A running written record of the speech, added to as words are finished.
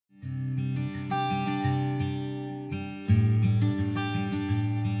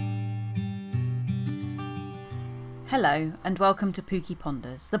Hello and welcome to Pookie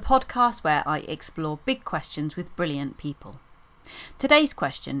Ponders, the podcast where I explore big questions with brilliant people. Today's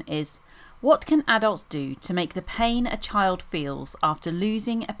question is, what can adults do to make the pain a child feels after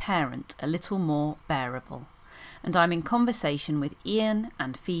losing a parent a little more bearable? And I'm in conversation with Ian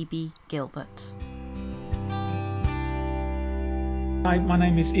and Phoebe Gilbert. Hi, my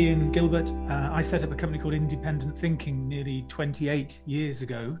name is Ian Gilbert. I set up a company called Independent Thinking nearly 28 years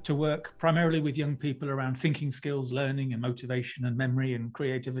ago to work primarily with young people around thinking skills, learning and motivation and memory and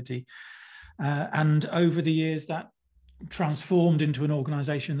creativity. And over the years, that transformed into an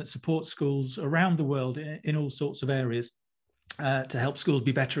organisation that supports schools around the world in all sorts of areas to help schools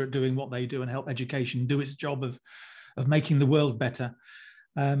be better at doing what they do and help education do its job of making the world better.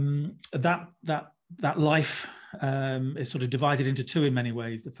 That life is sort of divided into two in many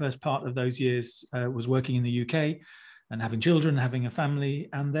ways. The first part of those years was working in the UK and having children, having a family,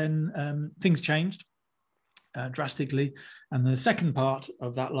 and then things changed drastically. And the second part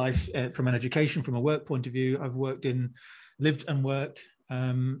of that life, from an education, from a work point of view, I've lived and worked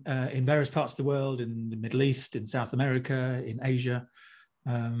in various parts of the world, in the Middle East, in South America, in Asia,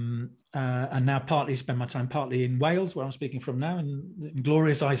 and now spend my time partly in Wales, where I'm speaking from now, in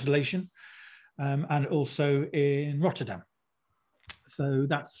glorious isolation. And also in Rotterdam. So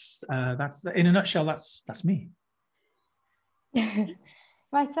that's in a nutshell. That's me.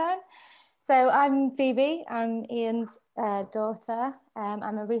 My turn. So I'm Phoebe. I'm Ian's daughter.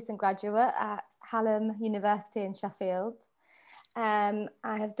 I'm a recent graduate at Hallam University in Sheffield. I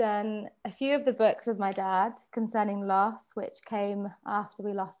have done a few of the books with my dad concerning loss, which came after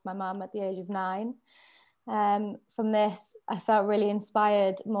we lost my mum at the age of 9. From this, I felt really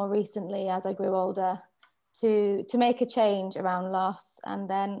inspired more recently as I grew older to make a change around loss. And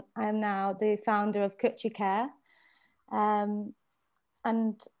then I am now the founder of Kutchi Care. And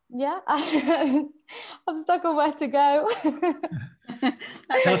yeah, I'm stuck on where to go.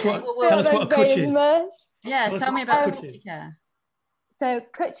 Tell us what a Kutch is. Yeah, tell me about Kutchi Care. So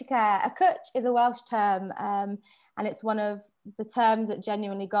Kutchi Care, a Kutch is a Welsh term, and it's one of the terms that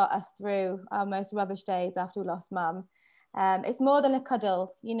genuinely got us through our most rubbish days after we lost mum. It's more than a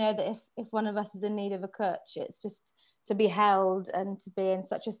cuddle, you know, that if one of us is in need of a Kutch, it's just to be held and to be in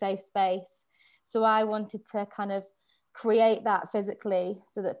such a safe space. So I wanted to kind of create that physically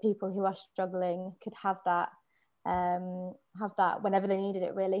so that people who are struggling could have that whenever they needed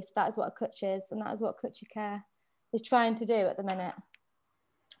it, really. So that is what a Kutch is, and that is what Kutchi Care is trying to do at the minute.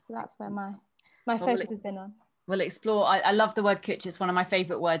 So that's where my focus has been on. We'll explore. I love the word Kutch. It's one of my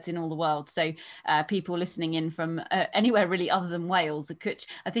favourite words in all the world. So people listening in from anywhere really other than Wales, a Kutch,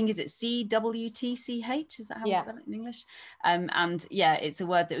 I think, is it CWTCH? Is that how we spell it in English? And yeah, it's a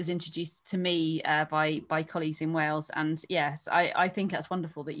word that was introduced to me by colleagues in Wales. And yes, I think that's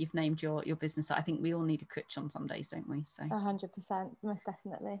wonderful that you've named your business. I think we all need a Kutch on some days, don't we? So 100%, most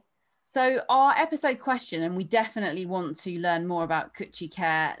definitely. So our episode question, and we definitely want to learn more about Kutchi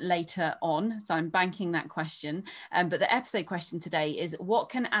Care later on, so I'm banking that question, but the episode question today is, what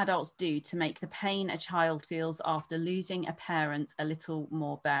can adults do to make the pain a child feels after losing a parent a little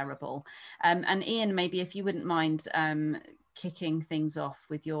more bearable? And Ian, maybe if you wouldn't mind kicking things off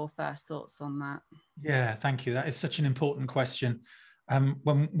with your first thoughts on that. Yeah, thank you. That is such an important question.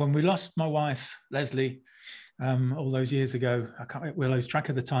 When we lost my wife, Leslie, all those years ago, we'll lose track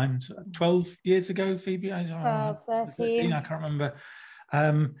of the times. 12 years ago, Phoebe? 13. I can't remember.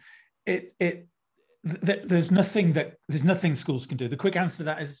 There's nothing schools can do. The quick answer to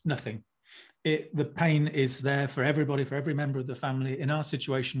that is nothing. The pain is there for everybody, for every member of the family. In our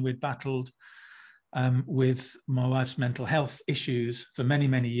situation, we'd battled with my wife's mental health issues for many,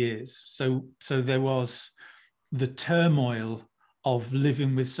 many years. So there was the turmoil of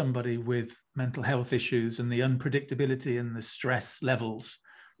living with somebody with mental health issues and the unpredictability and the stress levels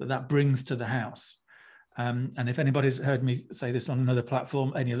that brings to the house. And if anybody's heard me say this on another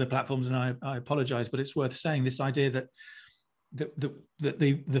platform, any other platforms, and I apologize, but it's worth saying, this idea that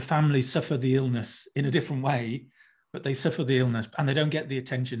the family suffer the illness in a different way, but they suffer the illness and they don't get the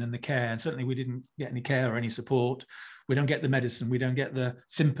attention and the care. And certainly we didn't get any care or any support. We don't get the medicine. We don't get the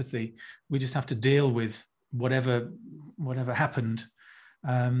sympathy. We just have to deal with whatever happened.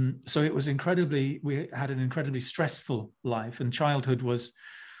 So it was we had an incredibly stressful life, and childhood was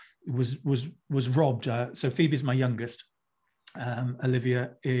robbed. So Phoebe's my youngest.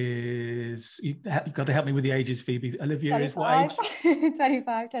 Olivia is, you've got to help me with the ages, Phoebe. Olivia 25. Is what age?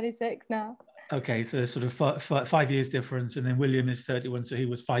 25, 26 now. Okay, so sort of 5 years difference, and then William is 31, so he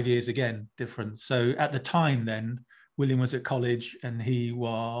was 5 years again difference. So at the time then, William was at college, and the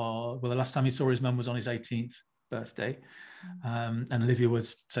last time he saw his mum was on his 18th birthday. And Olivia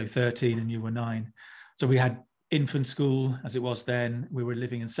was 13 and you were 9. So we had infant school, as it was then. We were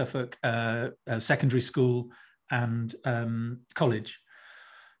living in Suffolk, secondary school, and college.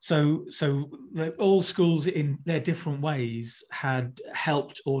 So all schools in their different ways had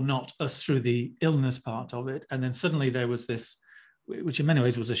helped or not us through the illness part of it. And then suddenly there was this, which in many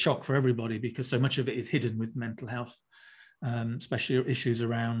ways was a shock for everybody, because so much of it is hidden with mental health, especially issues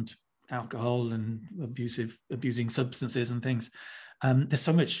around alcohol and abusing substances and things. There's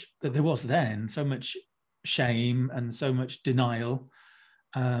so much that there was then, so much shame and so much denial.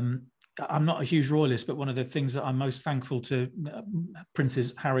 I'm not a huge royalist, but one of the things that I'm most thankful to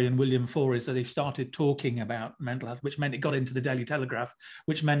Princes Harry and William for is that they started talking about mental health, which meant it got into the Daily Telegraph,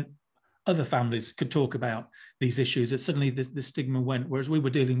 which meant other families could talk about these issues. That suddenly the stigma went, whereas we were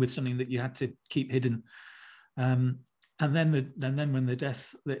dealing with something that you had to keep hidden. And then when the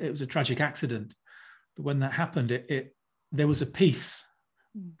death, it was a tragic accident, but when that happened, there was a peace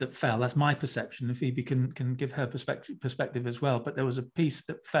that fell. That's my perception, and Phoebe can give her perspective as well. But there was a peace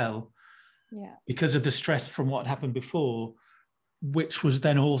that fell, because of the stress from what happened before, which was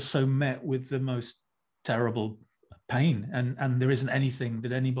then also met with the most terrible pain. And there isn't anything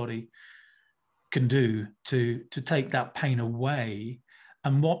that anybody can do to take that pain away.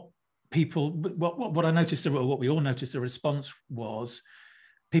 And what I noticed, or what we all noticed, the response was,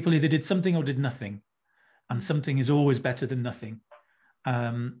 people either did something or did nothing, and something is always better than nothing.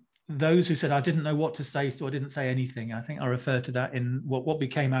 Those who said, I didn't know what to say, so I didn't say anything, I think I refer to that in what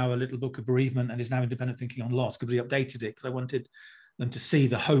became our little book of bereavement and is now Independent Thinking on Loss, because we updated it because I wanted them to see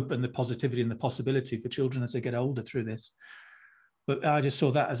the hope and the positivity and the possibility for children as they get older through this. But I just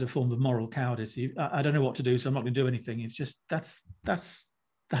saw that as a form of moral cowardice. I don't know what to do, so I'm not going to do anything. It's just, that's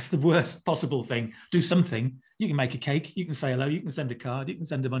the worst possible thing. Do something. You can make a cake, you can say hello, you can send a card, you can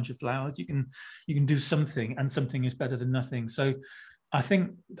send a bunch of flowers, you can do something, and something is better than nothing. So I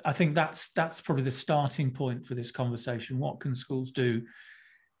think that's probably the starting point for this conversation. What can schools do?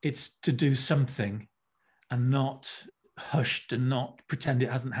 It's to do something, and not hushed, and not pretend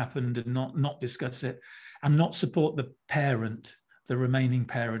it hasn't happened, and not discuss it, and not support the parent, the remaining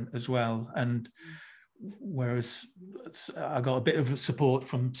parent as well. And whereas I got a bit of support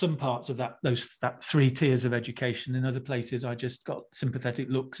from some parts of that 3 tiers of education, in other places I just got sympathetic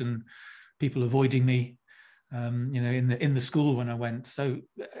looks and people avoiding me, in the school when I went. So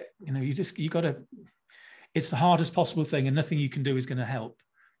you got to, it's the hardest possible thing, and nothing you can do is going to help,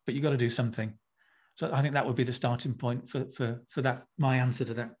 but you got to do something. So I think that would be the starting point for that, my answer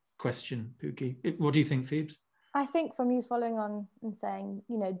to that question. Pookie, what do you think, Phoebe? I think from you following on and saying,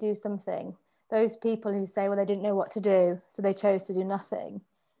 do something, those people who say, well, they didn't know what to do, so they chose to do nothing,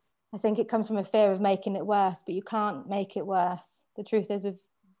 I think it comes from a fear of making it worse, but you can't make it worse. The truth is,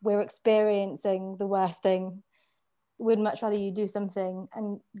 we're experiencing the worst thing. We'd much rather you do something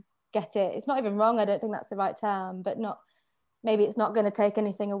and get it. It's not even wrong, I don't think that's the right term, but maybe it's not going to take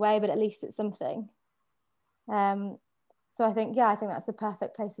anything away, but at least it's something. So I think that's the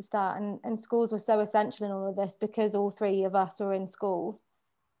perfect place to start. And schools were so essential in all of this, because all 3 of us were in school.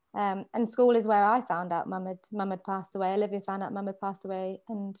 And school is where I found out mum had passed away. Olivia found out mum had passed away.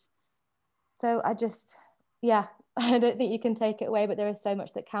 And so I don't think you can take it away, but there is so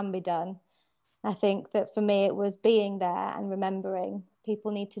much that can be done. I think that for me, it was being there and remembering.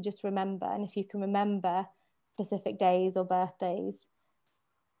 People need to just remember. And if you can remember specific days or birthdays,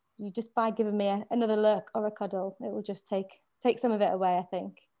 you just, by giving me another look or a cuddle, it will just take some of it away, I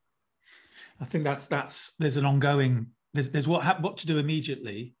think. I think there's an ongoing, there's what to do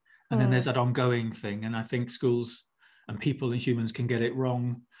immediately, and then there's that ongoing thing. And I think schools and people and humans can get it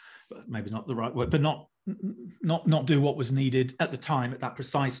wrong, but maybe not the right word, but not do what was needed at the time, at that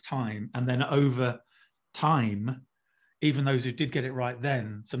precise time. And then over time, even those who did get it right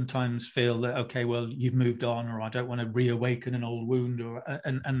then sometimes feel that, okay, well, you've moved on, or I don't want to reawaken an old wound,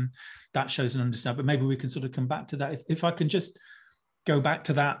 and that shows an understanding. But maybe we can sort of come back to that. If I can just go back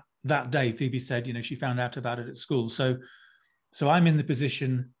to that day, Phoebe said, she found out about it at school. So I'm in the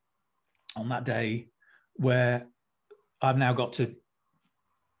position on that day where I've now got to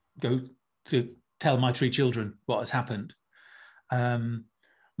go to tell my 3 children what has happened.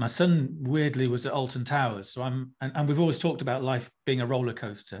 My son weirdly was at Alton Towers, so and we've always talked about life being a roller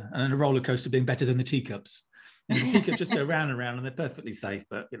coaster, and a roller coaster being better than the teacups. The teacups just go round and round, and they're perfectly safe.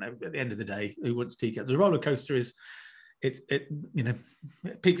 But at the end of the day, who wants teacups? The roller coaster is,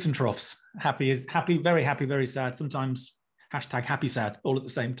 peaks and troughs. Happy, very happy, very sad. Sometimes #happy sad, all at the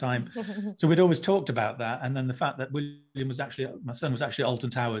same time. So we'd always talked about that, and then the fact that my son was actually at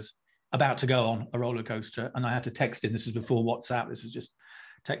Alton Towers, about to go on a roller coaster, and I had to text him. This was before WhatsApp. This was just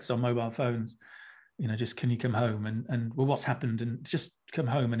text on mobile phones. just can you come home, and well, what's happened, and just come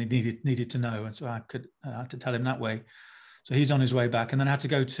home, and he needed to know, and so I had to tell him that way. So he's on his way back, and then I had to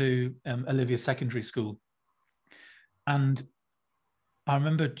go to Olivia Secondary School, and I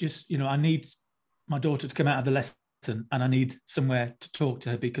remember just I need my daughter to come out of the lesson, and I need somewhere to talk to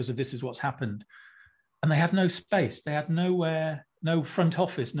her because of this is what's happened, and they had no space, they had nowhere, no front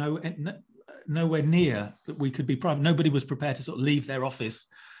office, nowhere near that we could be private. Nobody was prepared to sort of leave their office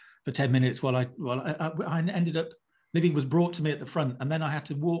for 10 minutes while I ended up, Livy was brought to me at the front, and then I had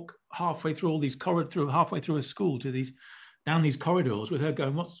to walk halfway through all these halfway through a school down these corridors with her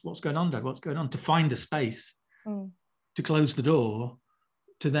going, what's going on, Dad? What's going on? To find a space, to close the door,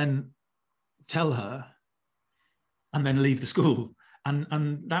 to then tell her, and then leave the school. And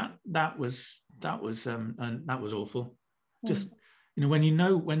that was awful. Just, when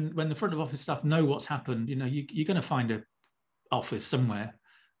when the front of office staff know what's happened, you're going to find an office somewhere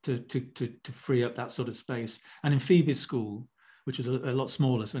to free up that sort of space. And in Phoebe's school, which was a lot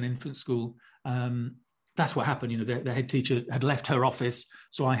smaller, so an infant school, that's what happened. The head teacher had left her office,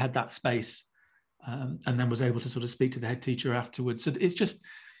 so I had that space, and then was able to sort of speak to the head teacher afterwards. So it's just,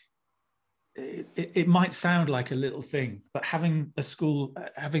 it might sound like a little thing, but having a school,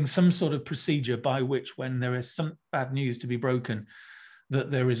 having some sort of procedure by which, when there is some bad news to be broken,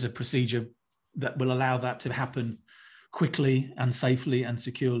 that there is a procedure that will allow that to happen quickly and safely and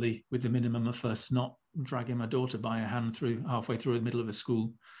securely with the minimum of fuss, not dragging my daughter by a hand halfway through the middle of a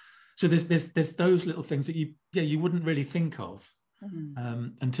school. So there's those little things that you wouldn't really think of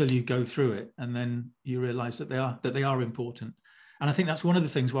until you go through it, and then you realize that they are important. And I think that's one of the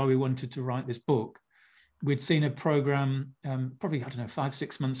things why we wanted to write this book. We'd seen a program probably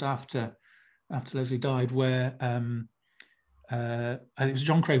 5-6 months after Leslie died, where it was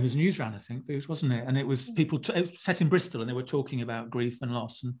John Craven's news round, I think, wasn't it? And it was it was set in Bristol, and they were talking about grief and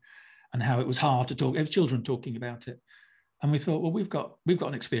loss, and how it was hard to talk. It was children talking about it, and we thought, well, we've got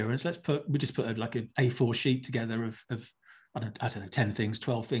an experience. We just put like an A4 sheet together of I don't know 10 things,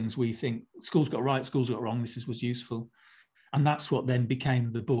 12 things we think schools got right, schools got wrong. This was useful, and that's what then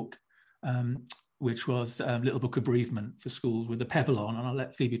became the book, which was Little Book of Bereavement for Schools, with the pebble on. And I'll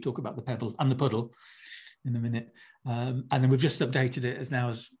let Phoebe talk about the pebble and the puddle in a minute. And then we've just updated it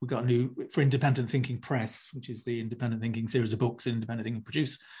as we've got a new, for Independent Thinking Press, which is the independent thinking series of books Independent Thinking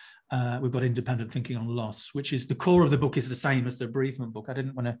produce. We've got Independent Thinking on Loss, which is the core of the book, is the same as the bereavement book. I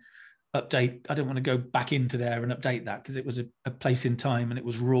didn't want to go back into there and update that, because it was a place in time, and it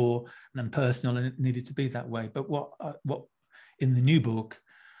was raw and personal, and it needed to be that way. But what in the new book,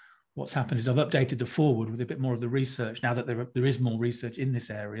 what's happened is I've updated the foreword with a bit more of the research, now that there is more research in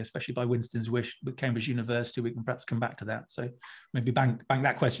this area, especially by Winston's wish with Cambridge University. We can perhaps come back to that. So maybe bank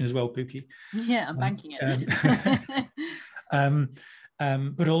that question as well, Pookie. Yeah, I'm banking it.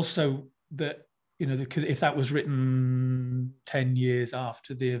 But also that, because if that was written 10 years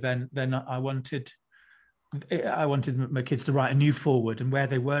after the event, then I wanted my kids to write a new foreword, and where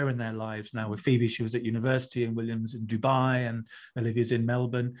they were in their lives now. With Phoebe, she was at university, and William's in Dubai, and Olivia's in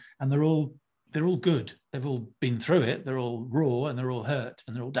Melbourne, and they're all good. They've all been through it. They're all raw, and they're all hurt,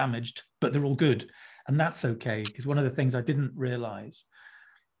 and they're all damaged, but they're all good, and that's okay. Because one of the things I didn't realize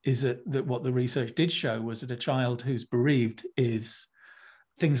is that what the research did show was that a child who's bereaved is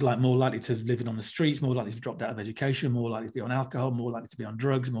things like more likely to live on the streets, more likely to drop out of education, more likely to be on alcohol, more likely to be on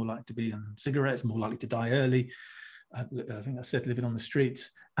drugs, more likely to be on cigarettes, more likely to die early. I think I said living on the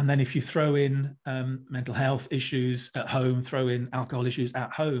streets. And then if you throw in mental health issues at home, throw in alcohol issues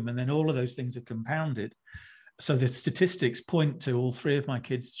at home, and then all of those things are compounded. So the statistics point to all three of my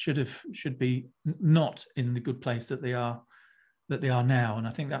kids should be not in the good place that they are now. And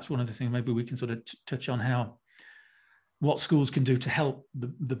I think that's one of the things maybe we can sort of touch on, what schools can do to help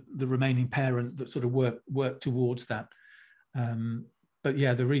the remaining parent that sort of work towards that. But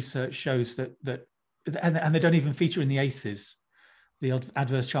yeah, the research shows that and they don't even feature in the ACEs, the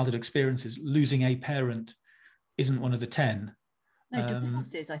adverse childhood experiences. Losing a parent isn't one of the 10. No,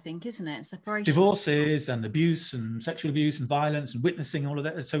 divorces, I think, isn't it? Separation. Divorces and abuse and sexual abuse and violence and witnessing, all of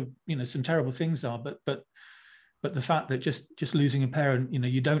that. So, some terrible things are, but the fact that just losing a parent,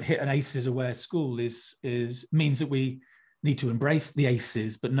 you don't hit an ACEs aware school means that we need to embrace the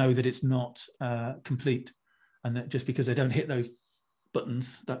ACEs, but know that it's not complete, and that just because they don't hit those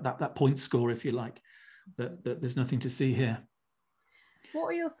buttons, that point score, if you like, that there's nothing to see here. What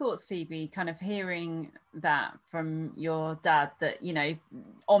are your thoughts, Phoebe, kind of hearing that from your dad, that,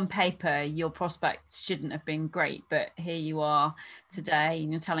 on paper, your prospects shouldn't have been great, but here you are today,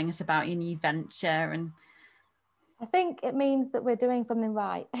 and you're telling us about your new venture? And I think it means that we're doing something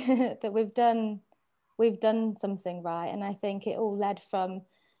right, that we've done something right. And I think it all led from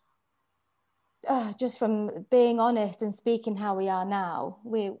just from being honest and speaking how we are now,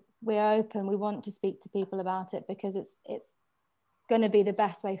 we're open. We want to speak to people about it because it's going to be the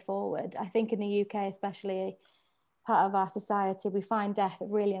best way forward. I think in the UK, especially part of our society, we find death a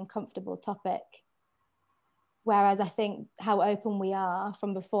really uncomfortable topic. Whereas I think how open we are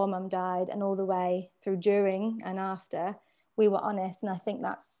from before Mum died and all the way through during and after, we were honest. And I think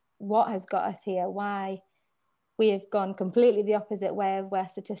that's what has got us here, why we have gone completely the opposite way of where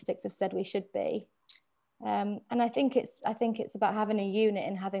statistics have said we should be. And I think it's about having a unit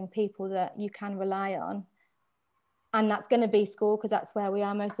and having people that you can rely on. And that's going to be school, because that's where we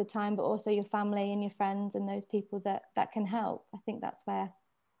are most of the time, but also your family and your friends and those people that can help. I think that's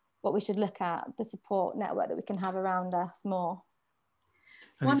what we should look at, the support network that we can have around us more.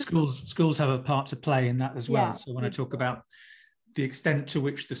 And schools have a part to play in that as well. Yeah, so when I talk about the extent to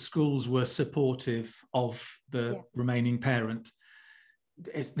which the schools were supportive of the remaining parent,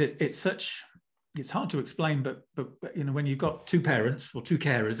 it's hard to explain, but you know, when you've got two parents or two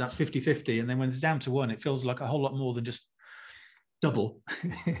carers, that's 50-50, and then when it's down to one, it feels like a whole lot more than just double.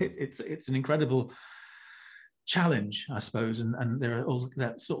 It's an incredible challenge, I suppose, and there are all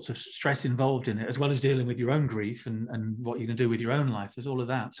that sorts of stress involved in it, as well as dealing with your own grief and what you can do with your own life. There's all of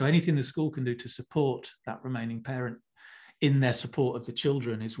that. So anything the school can do to support that remaining parent in their support of the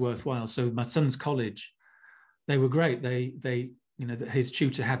children is worthwhile. So my son's college, they were great. They you know, his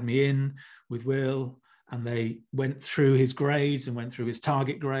tutor had me in with Will, and they went through his grades and went through his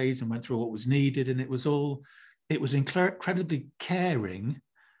target grades and went through what was needed. And it was incredibly caring,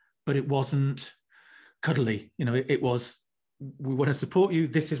 but it wasn't cuddly. You know, it was, we want to support you.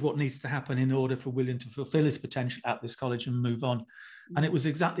 This is what needs to happen in order for William to fulfill his potential at this college and move on. And it was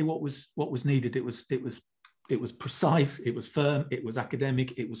exactly what was needed. It was precise, it was firm, it was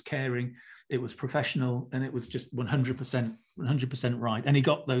academic, it was caring, it was professional, and it was just 100% right. And he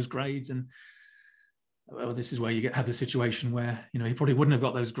got those grades, and well, this is where you have the situation where, you know, he probably wouldn't have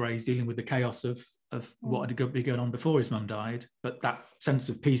got those grades dealing with the chaos of what had been going on before his mum died. But that sense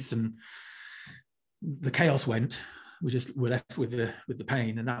of peace and the chaos went. We're left with the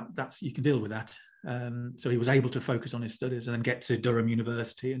pain, and that's you can deal with that. So he was able to focus on his studies and then get to Durham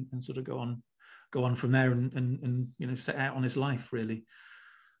University and sort of go on from there and you know, set out on his life, really.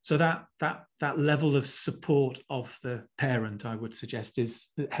 So that level of support of the parent, I would suggest, it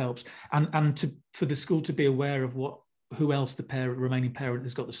helps, and for the school to be aware of who else the remaining parent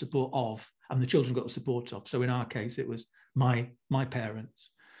has got the support of, and the children got the support of. So in our case, it was my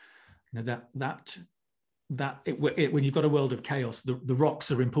parents. You know, when you've got a world of chaos, the rocks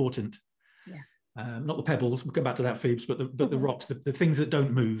are important. Yeah. Not the pebbles. We'll come back to that, Phoebes, but the rocks, the things that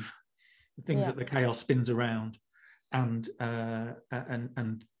don't move, the things that the chaos spins around, and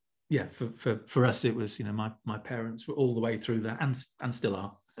yeah, for us, it was, you know, my parents were all the way through that, and still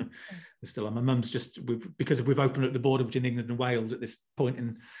are. They still are. My mum's because we've opened up the border between England and Wales at this point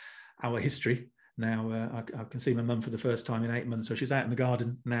in our history. Now I can see my mum for the first time in 8 months, so she's out in the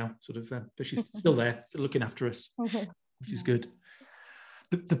garden now, sort of, but she's still there, still looking after us, which is good.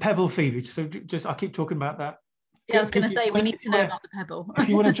 The pebble, Phoebe. So just I keep talking about that. Yeah, I was going to say, we need to know about the pebble. If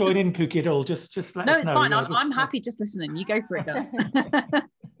you want to join in, Pookie, at all, just let us know. No, it's fine. I'm happy just listening. You go for it, guys.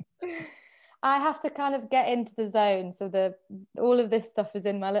 I have to kind of get into the zone. So all of this stuff is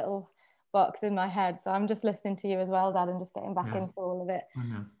in my little box in my head. So I'm just listening to you as well, Dad, and just getting back into all of it,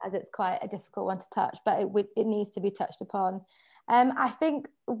 as it's quite a difficult one to touch, but it needs to be touched upon. I think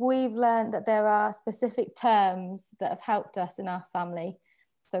we've learned that there are specific terms that have helped us in our family.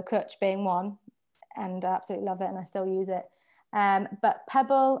 So Kutch being one, and I absolutely love it, and I still use it. But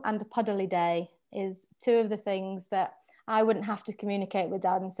pebble and puddly day is two of the things that I wouldn't have to communicate with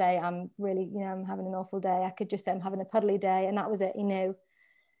Dad and say, I'm really, you know, I'm having an awful day. I could just say I'm having a puddly day, and that was it, he knew.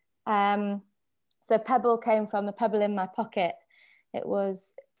 So pebble came from the pebble in my pocket. It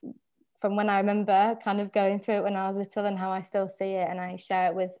was from when I remember kind of going through it when I was little, and how I still see it, and I share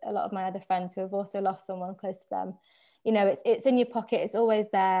it with a lot of my other friends who have also lost someone close to them. You know, it's in your pocket, it's always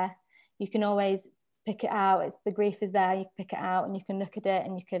there. You can always pick it out. The grief is there, you can pick it out and you can look at it,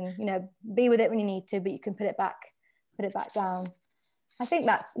 and you can, you know, be with it when you need to, but you can put it back down. I think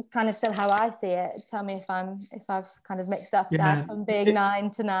that's kind of still how I see it. Tell me if I've kind of mixed up that from being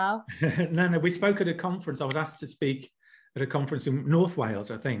 9 to now. No, we spoke at a conference. I was asked to speak at a conference in North Wales,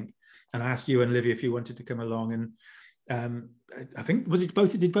 I think, and I asked you and Livy if you wanted to come along, and I think did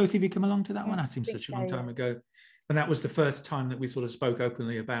both of you come along to that one? That seems such a long time ago. And that was the first time that we sort of spoke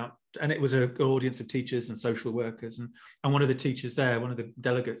openly about, and it was an audience of teachers and social workers, and one of the teachers there, one of the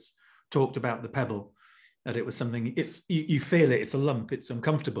delegates, talked about the pebble, that it was something, you feel it, it's a lump, it's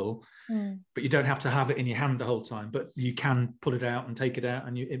uncomfortable, but you don't have to have it in your hand the whole time, but you can pull it out and take it out,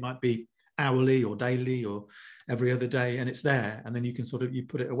 and it might be hourly or daily or every other day, and it's there, and then you can you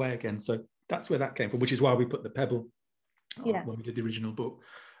put it away again. So that's where that came from, which is why we put the pebble when we did the original book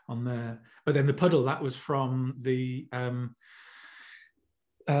on there. But then the puddle, that was from the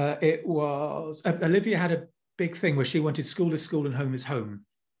it was Olivia had a big thing where she wanted school is school and home is home.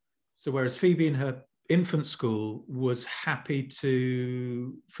 So whereas Phoebe in her infant school was happy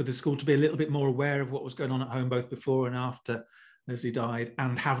for the school to be a little bit more aware of what was going on at home, both before and after Leslie died,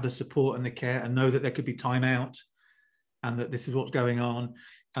 and have the support and the care, and know that there could be time out and that this is what's going on.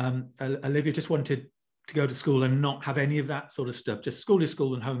 Olivia just wanted to go to school and not have any of that sort of stuff. Just school is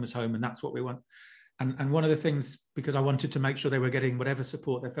school and home is home, and that's what we want. And one of the things, because I wanted to make sure they were getting whatever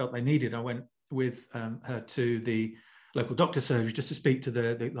support they felt they needed, I went with her to the local doctor's surgery just to speak to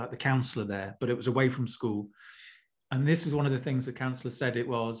the counsellor there, but it was away from school. And this is one of the things the counsellor said, it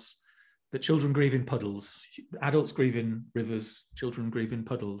was that children grieve in puddles. Adults grieve in rivers, children grieve in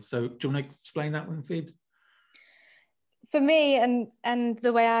puddles. So do you want to explain that one, Phoebe? For me, and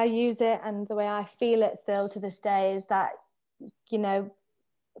the way I use it and the way I feel it still to this day is that, you know,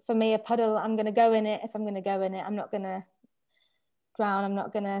 for me, a puddle, I'm going to go in it. If I'm going to go in it, I'm not going to drown. I'm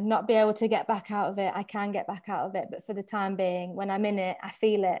not going to not be able to get back out of it. I can get back out of it. But for the time being, when I'm in it, I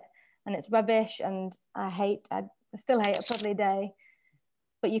feel it and it's rubbish. And I still hate a puddly day,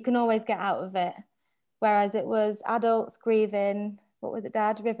 but you can always get out of it. Whereas it was adults grieving, what was it,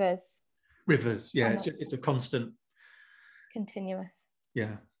 Dad? Rivers, yeah. It's a constant. Continuous.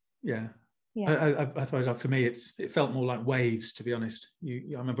 Yeah. Yeah. I suppose for me, it felt more like waves, to be honest. I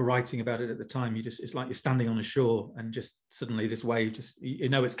remember writing about it at the time. It's like you're standing on a shore and just suddenly this wave, you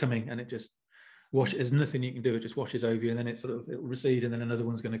know it's coming, and it just washes. There's nothing you can do. It just washes over you, and then it'll recede, and then another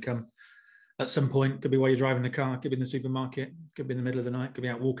one's going to come at some point. Could be while you're driving the car, could be in the supermarket, could be in the middle of the night, could be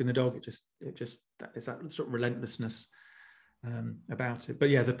out walking the dog. It's that sort of relentlessness about it. But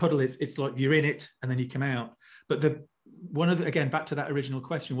yeah, the puddle it's like you're in it and then you come out. But again, back to that original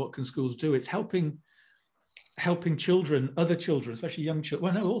question, what can schools do? It's helping children, other children, especially young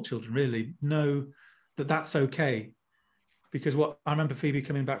children, well, no, all children really, know that that's okay. Because what I remember Phoebe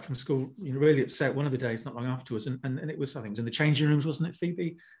coming back from school, really upset one of the days, not long afterwards, and it was, I think it was in the changing rooms, wasn't it,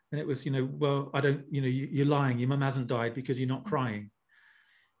 Phoebe? And it was, well, I don't, you're lying, your mum hasn't died because you're not crying.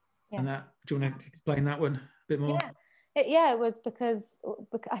 Yeah. And that, do you want to explain that one a bit more? Yeah. It was because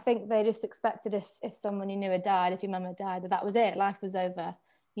I think they just expected if someone you knew had died, if your mum had died, that was it, life was over.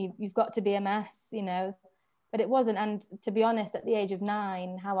 You've got to be a mess, but it wasn't. And to be honest, at the age of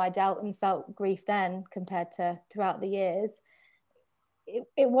 9, how I dealt and felt grief then compared to throughout the years,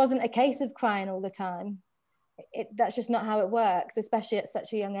 it wasn't a case of crying all the time. That's just not how it works, especially at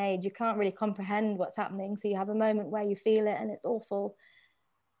such a young age. You can't really comprehend what's happening. So you have a moment where you feel it and it's awful.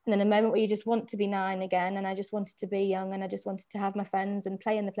 And then a moment where you just want to be 9 again. And I just wanted to be young and I just wanted to have my friends and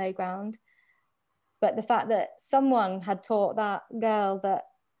play in the playground. But the fact that someone had taught that girl that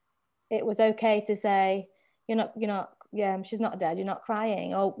it was okay to say, she's not dead, you're not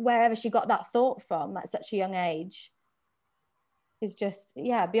crying, or wherever she got that thought from at such a young age is just,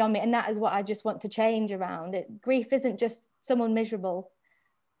 beyond me. And that is what I just want to change around it. Grief isn't just someone miserable.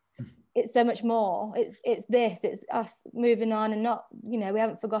 It's so much more. It's us moving on and not, we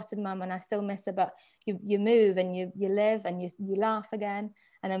haven't forgotten Mum and I still miss her, but you move and you live and you laugh again.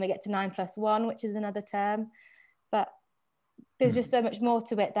 And then we get to 9+1, which is another term. But there's just so much more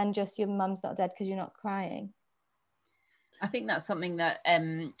to it than just your mum's not dead because you're not crying. I think that's something that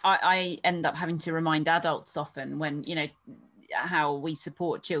I end up having to remind adults often when, how we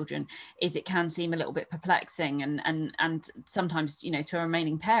support children, is it can seem a little bit perplexing and sometimes to a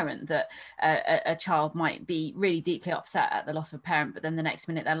remaining parent that a child might be really deeply upset at the loss of a parent, but then the next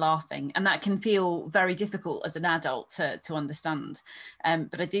minute they're laughing, and that can feel very difficult as an adult to understand.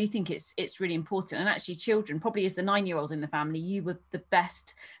 But I do think it's really important, and actually children, probably as the 9-year-old in the family, you were the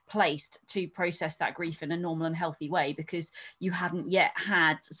best placed to process that grief in a normal and healthy way because you hadn't yet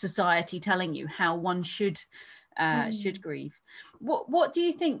had society telling you how one should grieve. What do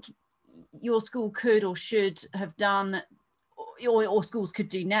you think your school could or should have done, or schools could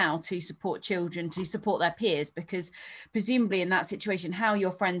do now to support children, to support their peers? Because presumably in that situation, how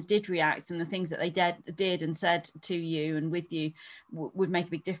your friends did react and the things that they did and said to you and with you would make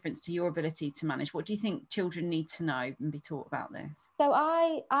a big difference to your ability to manage. What do you think children need to know and be taught about this? So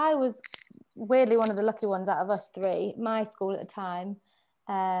I was weirdly one of the lucky ones out of us 3. My school at the time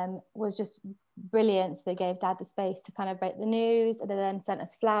was just brilliant. So they gave Dad the space to kind of break the news, and they then sent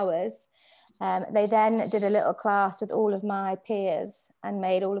us flowers. They then did a little class with all of my peers and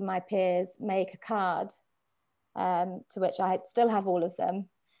made all of my peers make a card, to which I still have all of them.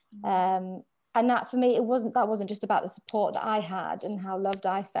 And that for me, that wasn't just about the support that I had and how loved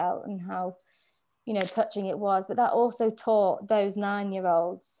I felt and how, you know, touching it was, but that also taught those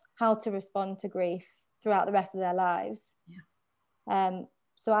 9-year-olds how to respond to grief throughout the rest of their lives. Yeah.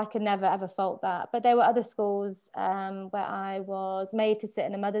 So I could never ever fault that. But there were other schools where I was made to sit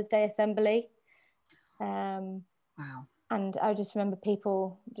in a Mother's Day assembly. Wow. And I just remember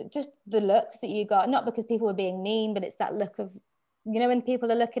people, just the looks that you got, not because people were being mean, but it's that look of, you know, when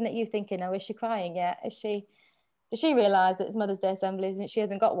people are looking at you thinking, oh, is she crying yet? Does she realise that it's Mother's Day assemblies and she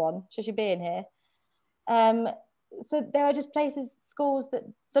hasn't got one? Should she be in here? So there are just schools that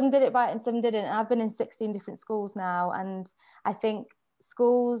some did it right and some didn't. I've been in 16 different schools now, and I think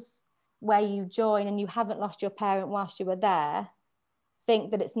schools where you join and you haven't lost your parent whilst you were there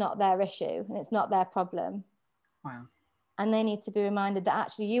think that it's not their issue and it's not their problem. Wow. And they need to be reminded that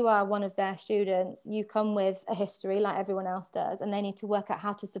actually you are one of their students. You come with a history like everyone else does, and they need to work out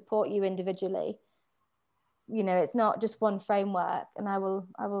how to support you individually. You know, it's not just one framework. And I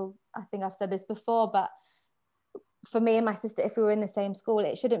think I've said this before, but for me and my sister, if we were in the same school,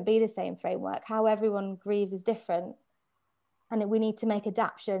 it shouldn't be the same framework. How everyone grieves is different. And we need to make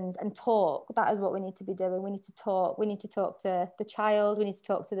adaptations and talk. That is what we need to be doing. We need to talk. We need to talk to the child. We need to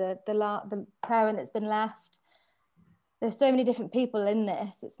talk to the parent that's been left. There's so many different people in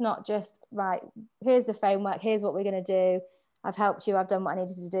this. It's not just, right, here's the framework, here's what we're going to do. I've helped you, I've done what I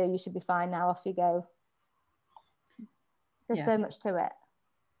needed to do. You should be fine now, off you go. There's so much to it.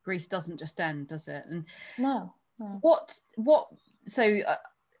 Grief doesn't just end, does it? And no. So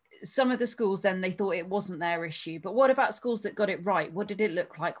some of the schools then, they thought it wasn't their issue, but what about schools that got it right? What did it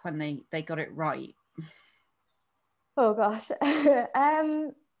look like when they got it right? Oh gosh.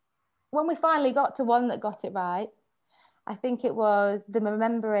 When we finally got to one that got it right, I think it was the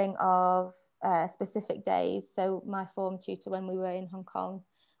remembering of specific days. So my form tutor when we were in Hong Kong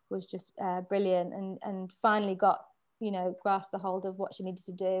was just brilliant and finally got, you know, grasped the hold of what she needed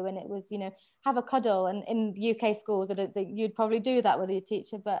to do. And it was, you know, have a cuddle. And in UK schools, I don't think you'd probably do that with your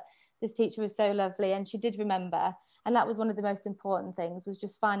teacher, but this teacher was so lovely and she did remember. And that was one of the most important things, was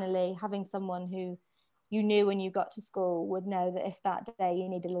just finally having someone who you knew when you got to school would know that if that day you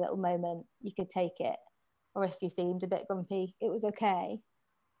needed a little moment, you could take it. Or if you seemed a bit grumpy, it was okay.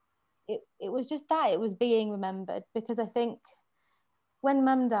 It was just that, it was being remembered. Because I think when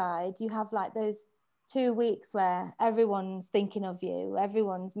Mum died, you have like those 2 weeks where everyone's thinking of you,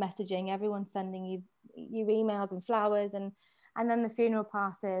 everyone's messaging, everyone's sending you emails and flowers, and then the funeral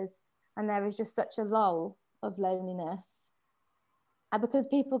passes and there is just such a lull of loneliness. And because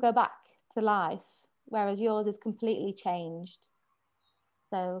people go back to life, whereas yours is completely changed.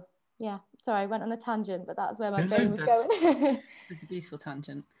 So yeah, sorry, I went on a tangent, but that's where my brain was going. It's a beautiful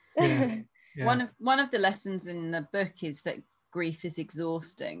tangent. Yeah. Yeah. One of the lessons in the book is that grief is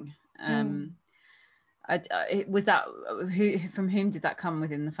exhausting. Was that from whom did that come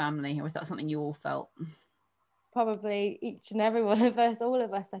within the family, or was that something you all felt? Probably each and every one of us, all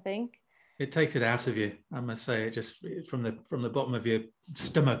of us, I think. It takes it out of you, I must say. It just from the bottom of your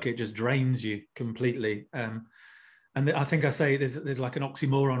stomach, it just drains you completely. And I think I say there's like an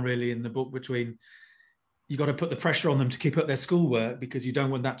oxymoron really in the book between, you got to put the pressure on them to keep up their schoolwork because you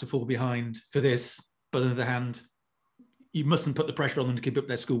don't want that to fall behind for this. But on the other hand, you mustn't put the pressure on them to keep up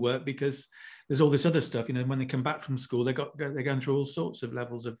their schoolwork because there's all this other stuff. You know, when they come back from school, they're going through all sorts of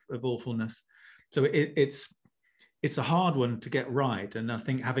levels of awfulness. So it's a hard one to get right. And I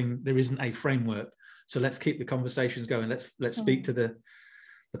think there isn't a framework. So let's keep the conversations going. Let's speak to the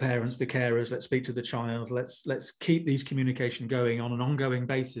parents, the carers, let's speak to the child. Let's keep these communication going on an ongoing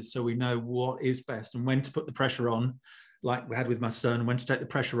basis so we know what is best and when to put the pressure on, like we had with my son, when to take the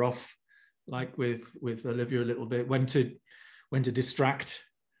pressure off, like with Olivia a little bit, when to distract.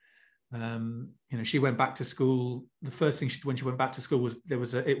 You know, she went back to school. The first thing when she went back to school was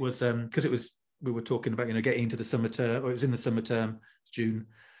because we were talking about, you know, getting into the summer term, or it was in the summer term, June.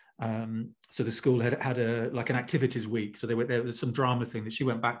 So the school had an activities week. So there was some drama thing that she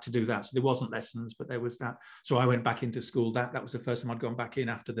went back to do that. So there wasn't lessons, but there was that. So I went back into school. That was the first time I'd gone back in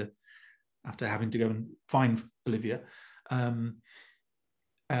after having to go and find Olivia. And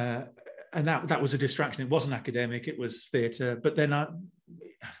that was a distraction. It wasn't academic, it was theatre. But then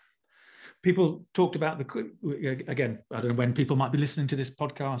people talked about again, I don't know when people might be listening to this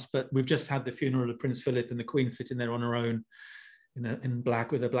podcast, but we've just had the funeral of Prince Philip and the Queen sitting there on her own in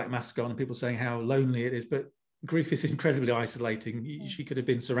black with a black mask on, and people saying how lonely it is. But grief is incredibly isolating. She could have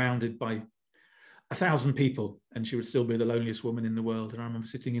been surrounded by 1,000 people and she would still be the loneliest woman in the world. And I remember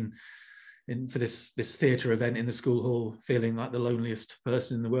sitting for this theatre event in the school hall, feeling like the loneliest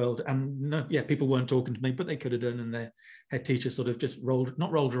person in the world. And no, yeah, people weren't talking to me, but they could have done. And their head teacher sort of just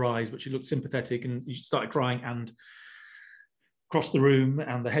not rolled her eyes, but she looked sympathetic, and she started crying and crossed the room.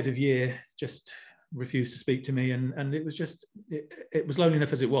 And the head of year just refused to speak to me. And it was just, it was lonely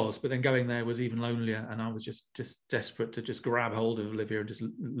enough as it was, but then going there was even lonelier. And I was just desperate to just grab hold of Olivia and just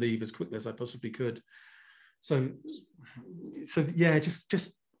leave as quickly as I possibly could. So yeah,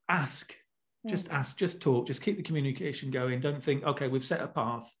 just ask. Just ask, just talk, just keep the communication going. Don't think, okay, we've set a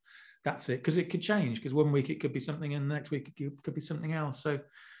path, that's it, because it could change. Because one week it could be something, and the next week it could be something else. So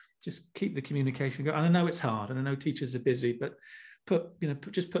just keep the communication going. And I know it's hard, and I know teachers are busy, but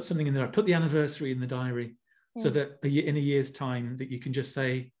just put something in there. Put the anniversary in the diary, so that in a year's time that you can just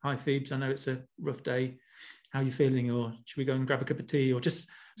say, "Hi, Phoebes, I know it's a rough day. How are you feeling? Or should we go and grab a cup of tea?" Or just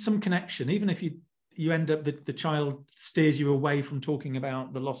some connection, even if you end up the child steers you away from talking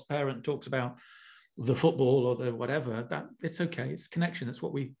about the lost parent, talks about the football or the whatever, that it's okay. It's connection. It's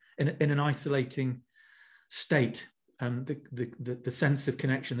what we in an isolating state. The sense of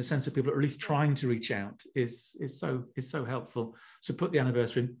connection, the sense of people at least trying to reach out is so helpful. So put the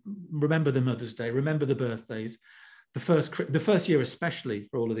anniversary, remember the Mother's Day, remember the birthdays, the first year especially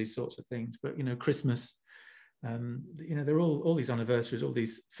for all of these sorts of things. But Christmas, they're all these anniversaries, all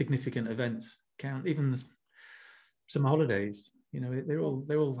these significant events count. Even some holidays, they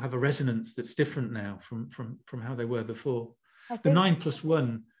all have a resonance that's different now from how they were before. The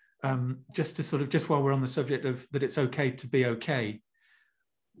 9+1, just while we're on the subject of that, it's okay to be okay.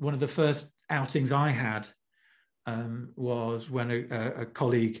 One of the first outings I had was when a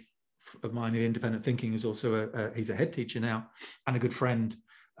colleague of mine in independent thinking is also he's a head teacher now and a good friend,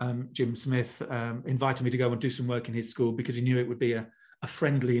 Jim Smith, invited me to go and do some work in his school because he knew it would be a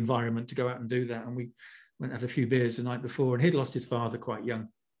friendly environment to go out and do that. And we went and had a few beers the night before, and he'd lost his father quite young.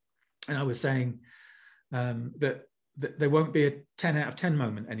 And I was saying that there won't be a 10 out of 10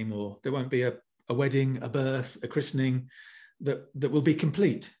 moment anymore. There won't be a wedding, a birth, a christening that will be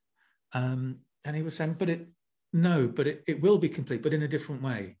complete. And he was saying, but it will be complete, but in a different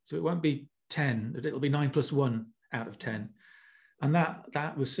way. So it won't be 10, it'll be 9+1 out of 10. And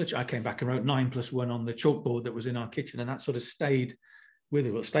that was I came back and wrote 9+1 on the chalkboard that was in our kitchen, and that sort of stayed with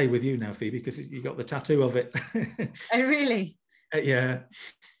it. Will stay with you now, Phoebe, because you got the tattoo of it. Oh, really? Yeah.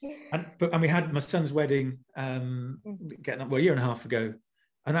 And we had my son's wedding getting up a year and a half ago,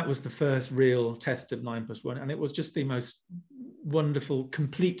 and that was the first real test of 9+1, and it was just the most wonderful,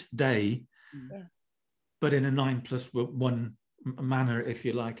 complete day, but in a 9+1 manner, if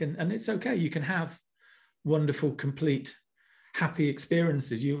you like. And it's okay. You can have wonderful, complete, happy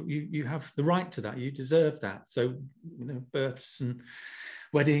experiences. You have the right to that. You deserve that. So births and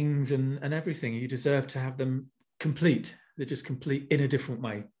weddings and everything, you deserve to have them complete. They're just complete in a different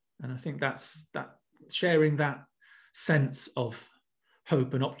way. And I think that's sharing that sense of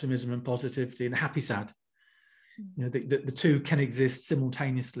hope and optimism and positivity and happy sad. The two can exist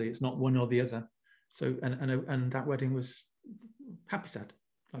simultaneously. It's not one or the other. So and that wedding was happy sad,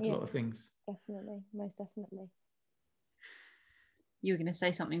 like a lot of things. Definitely, most definitely. You were going to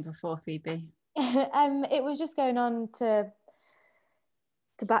say something before, Phoebe. It was just going on to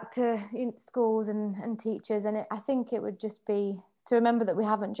back to schools and teachers, and I think it would just be to remember that we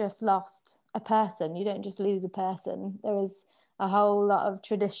haven't just lost a person. You don't just lose a person. There is a whole lot of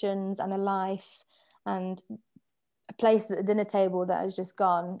traditions and a life and a place at the dinner table that has just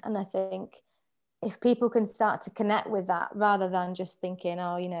gone. And I think if people can start to connect with that rather than just thinking,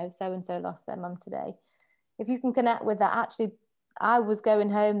 so and so lost their mum today, if you can connect with that, actually I was going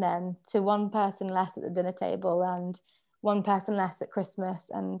home then to one person less at the dinner table and one person less at Christmas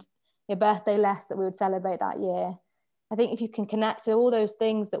and your birthday less that we would celebrate that year. I think if you can connect to all those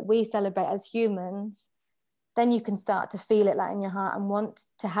things that we celebrate as humans, then you can start to feel it like in your heart and want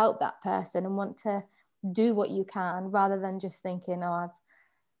to help that person and want to do what you can, rather than just thinking, I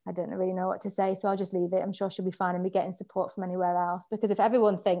don't really know what to say, so I'll just leave it. I'm sure she'll be fine and be getting support from anywhere else. Because if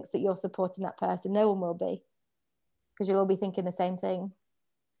everyone thinks that you're supporting that person, no one will be, because you'll all be thinking the same thing.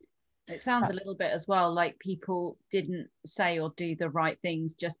 It sounds a little bit as well like people didn't say or do the right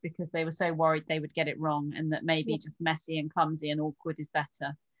things just because they were so worried they would get it wrong, and that maybe just messy and clumsy and awkward is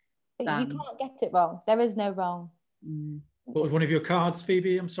better. You can't get it wrong. There is no wrong. What was one of your cards,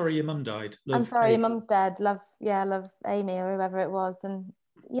 Phoebe? I'm sorry your mum died. I'm sorry your mum's dead. Love Amy or whoever it was. And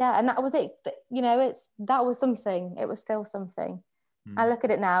and that was it. That was something. It was still something. I look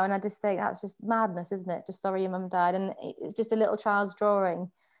at it now and I just think that's just madness, isn't it? Just sorry your mum died. And it's just a little child's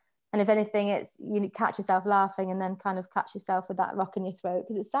drawing. And if anything, it's you catch yourself laughing and then kind of catch yourself with that rock in your throat,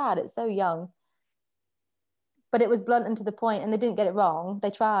 because it's sad. It's so young. but it was blunt and to the point, and they didn't get it wrong.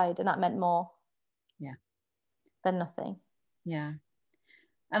 They tried, and that meant more than nothing. Yeah.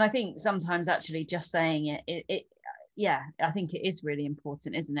 And I think sometimes actually just saying it, yeah, I think it is really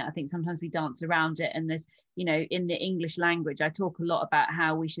important, isn't it? I think sometimes we dance around it, and there's, you know, in the English language, I talk a lot about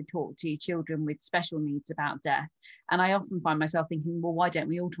how we should talk to children with special needs about death. And I often find myself thinking, well, why don't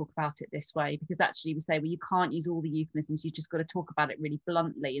we all talk about it this way? Because actually we say, well, you can't use all the euphemisms, you just got to talk about it really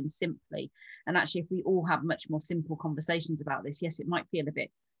bluntly and simply. And actually, if we all have much more simple conversations about this, yes, it might feel a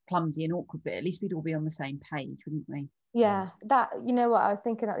bit clumsy and awkward, but at least we'd all be on the same page, wouldn't we? Yeah, that, you know what, I was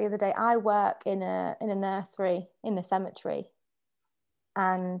thinking that the other day. I work in a nursery in the cemetery,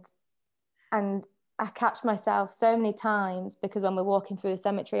 and I catch myself so many times, because when we're walking through the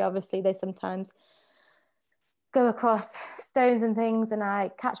cemetery, obviously they sometimes go across stones and things, and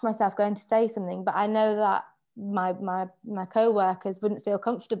I catch myself going to say something, but I know that my co-workers wouldn't feel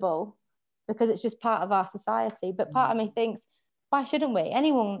comfortable, because it's just part of our society. But part of me thinks, why shouldn't we?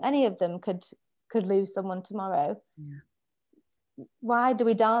 Any of them could lose someone tomorrow. Why do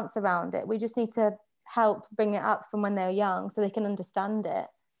we dance around it? We just need to help bring it up from when they're young, so they can understand it.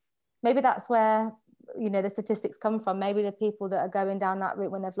 Maybe that's where, you know, the statistics come from. Maybe the people that are going down that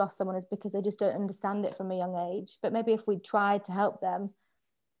route when they've lost someone is because they just don't understand it from a young age. But maybe if we tried to help them,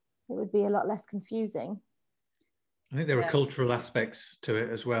 it would be a lot less confusing. I think there are cultural aspects to it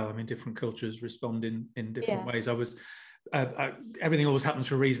as well. I mean, different cultures respond in different ways. Everything always happens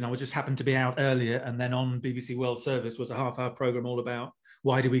for a reason. I just happened to be out earlier, and then on BBC World Service was a half-hour program all about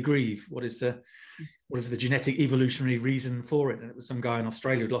why do we grieve? What is the genetic evolutionary reason for it? And it was some guy in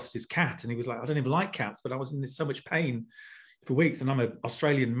Australia who'd lost his cat, and he was like, I don't even like cats, but I was in so much pain for weeks, and I'm an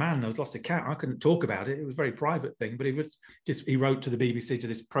Australian man. I was lost a cat. I couldn't talk about it. It was a very private thing, but he wrote to the BBC, to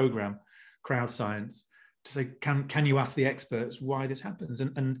this program, Crowd Science, to say, can you ask the experts why this happens?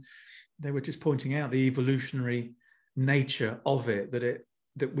 And they were just pointing out the evolutionary nature of it,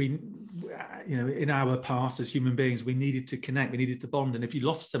 that we, you know, in our past as human beings, we needed to connect, we needed to bond. And if you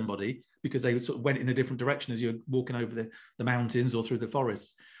lost somebody because they sort of went in a different direction as you're walking over the mountains or through the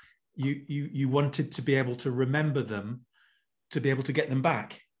forests, you wanted to be able to remember them, to be able to get them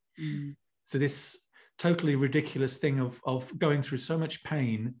back. So this totally ridiculous thing of going through so much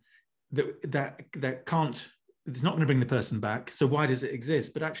pain that can't, it's not going to bring the person back. So why does it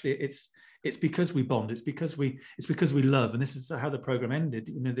exist? But actually it's because we bond. It's because we love. And this is how the program ended.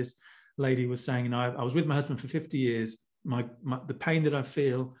 You know, this lady was saying, you know, I was with my husband for 50 years. The pain that I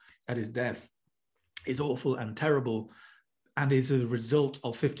feel at his death is awful and terrible, and is a result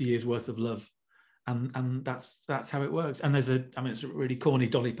of 50 years worth of love. And that's how it works. And it's a really corny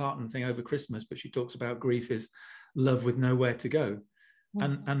Dolly Parton thing over Christmas, but she talks about grief is love with nowhere to go.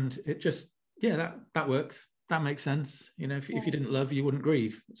 And it just, that works. That makes sense. You know, if you didn't love, you wouldn't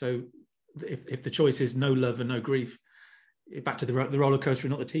grieve. So if the choice is no love and no grief, back to the roller coaster,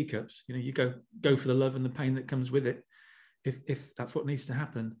 not the teacups. You know, you go for the love and the pain that comes with it, if that's what needs to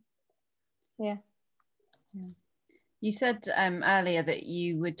happen. Yeah. You said earlier that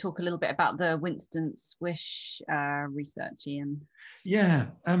you would talk a little bit about the Winston Swish research, Ian. Yeah.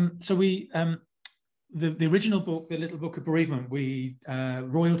 So we the original book, the Little Book of Bereavement, we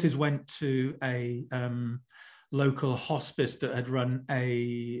royalties went to a local hospice that had run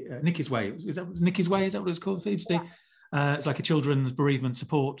a Nicky's Way. Is that Nicky's Way? Is that what it's called, Phoebe? Yeah. It's like a children's bereavement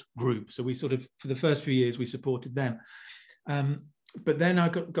support group. So we sort of, for the first few years, we supported them. But then I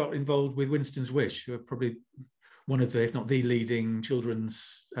got involved with Winston's Wish, who are probably one of the, if not the leading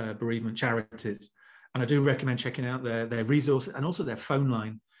children's bereavement charities. And I do recommend checking out their resources and also their phone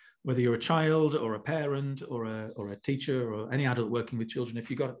line, whether you're a child or a parent or a teacher or any adult working with children. If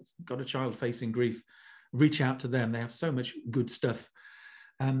you've got a child facing grief, reach out to them. They have so much good stuff.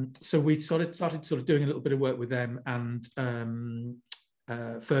 So we started sort of doing a little bit of work with them, and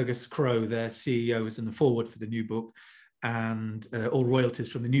Fergus Crowe, their CEO, is in the forward for the new book, and all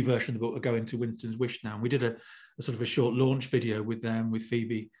royalties from the new version of the book are going to Winston's Wish now. And we did a sort of a short launch video with them, with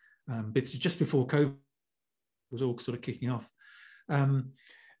Phoebe, bits just before COVID was all sort of kicking off.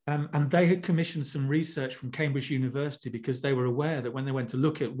 And they had commissioned some research from Cambridge University, because they were aware that when they went to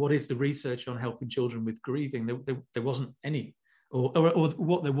look at what is the research on helping children with grieving, there wasn't any, or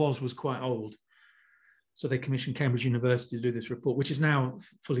what there was quite old. So they commissioned Cambridge University to do this report, which is now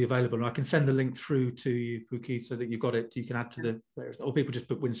fully available. And I can send the link through to you, Pookie, so that you've got it. You can add to the, or people just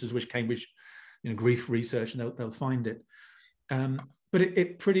put Winston's Wish Cambridge, grief research, and they'll find it. But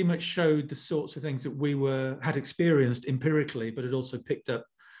it pretty much showed the sorts of things that we had experienced empirically, but it also picked up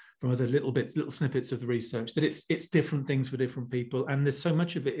from other little snippets of the research, that it's different things for different people. And there's so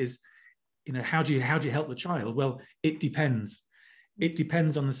much of it is, how do you help the child? Well, it depends. It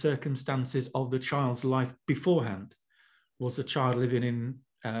depends on the circumstances of the child's life beforehand. Was the child living in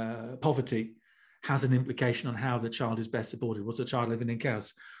poverty? Has an implication on how the child is best supported. Was the child living in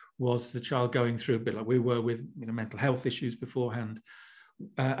chaos? Was the child going through a bit like we were with mental health issues beforehand?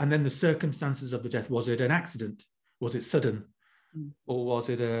 And then the circumstances of the death. Was it an accident? Was it sudden? Or was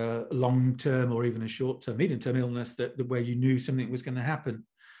it a long-term or even a short-term, medium-term illness that where you knew something was going to happen?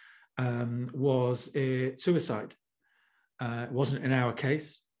 Was it suicide? It wasn't in our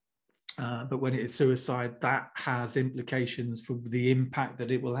case, but when it is suicide, that has implications for the impact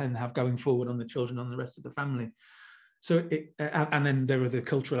that it will then have going forward on the children, on the rest of the family. So, and then there are the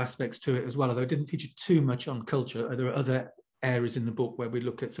cultural aspects to it as well, although it didn't feature too much on culture. There are other areas in the book where we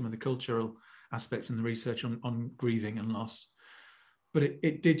look at some of the cultural aspects and the research on grieving and loss. But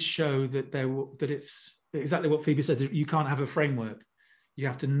it did show that that it's exactly what Phoebe said. You can't have a framework. You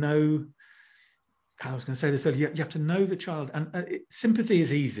have to know. I was going to say this earlier. You have to know the child, and sympathy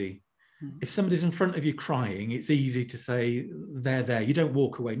is easy. If somebody's in front of you crying, it's easy to say they're there. You don't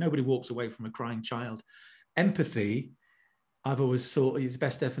walk away. Nobody walks away from a crying child. Empathy, I've always thought its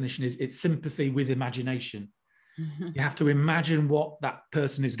best definition is it's sympathy with imagination. You have to imagine what that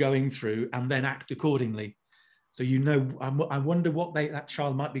person is going through and then act accordingly. So I wonder what that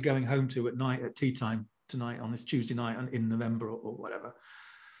child might be going home to at night at tea time tonight on this Tuesday night in November or whatever.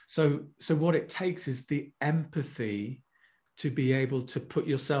 So what it takes is the empathy to be able to put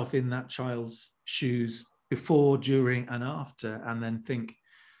yourself in that child's shoes before, during, and after, and then think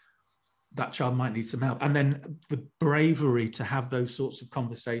that child might need some help. And then the bravery to have those sorts of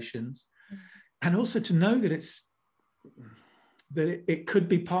conversations, and also to know that it could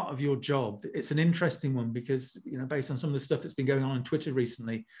be part of your job. It's an interesting one because, based on some of the stuff that's been going on Twitter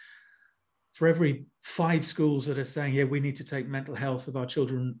recently, for every 5 schools that are saying, yeah, we need to take mental health of our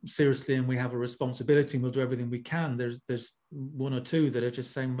children seriously and we have a responsibility and we'll do everything we can, there's 1 or 2 that are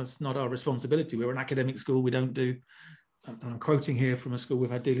just saying, well, it's not our responsibility. We're an academic school. We don't do, I'm quoting here from a school we've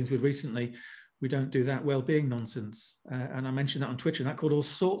had dealings with recently, we don't do that well-being nonsense. And I mentioned that on Twitter, and that caused all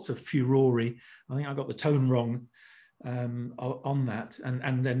sorts of furore. I think I got the tone wrong on that.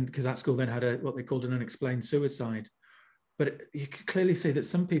 And then, because that school then had what they called an unexplained suicide. But you could clearly see that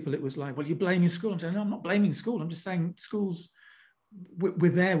some people, it was like, well, you're blaming school. I'm saying, no, I'm not blaming school. I'm just saying schools,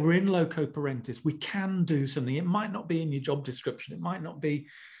 we're there, we're in loco parentis. We can do something. It might not be in your job description. It might not be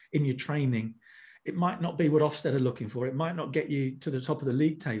in your training. It might not be what Ofsted are looking for. It might not get you to the top of the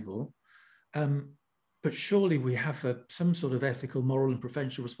league table. But surely we have some sort of ethical, moral, and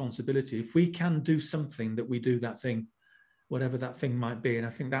professional responsibility. If we can do something, that we do that thing, whatever that thing might be. And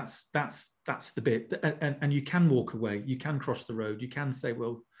I think that's the bit. And you can walk away. You can cross the road. You can say,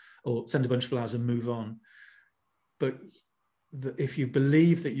 well, or send a bunch of flowers and move on. But if you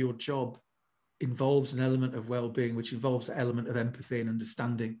believe that your job involves an element of well-being, which involves an element of empathy and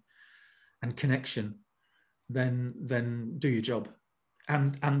understanding and connection, then do your job.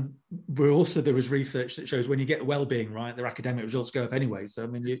 And there is research that shows when you get well-being right, their academic results go up anyway. So I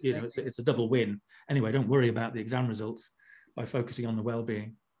mean, it's a double win. Anyway, don't worry about the exam results by focusing on the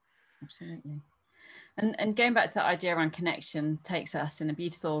well-being. Absolutely. And going back to that idea around connection takes us in a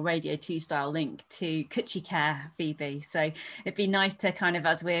beautiful Radio 2 style link to Coochie Care, Phoebe. So it'd be nice to kind of,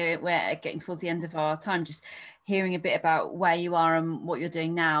 as we're getting towards the end of our time, just hearing a bit about where you are and what you're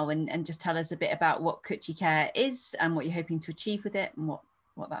doing now, and just tell us a bit about what Coochie Care is and what you're hoping to achieve with it and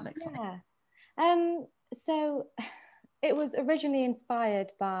what that looks like. So it was originally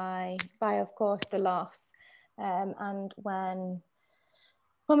inspired by of course, the loss. And when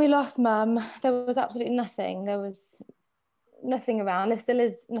we lost Mum, there was absolutely nothing. There was nothing around. There still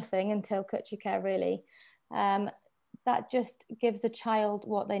is nothing until Coochie Care, really. That just gives a child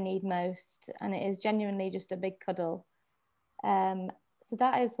what they need most, and it is genuinely just a big cuddle. So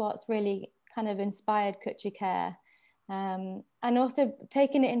that is what's really kind of inspired Coochie Care. And also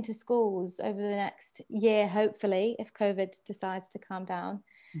taking it into schools over the next year, hopefully, if COVID decides to calm down.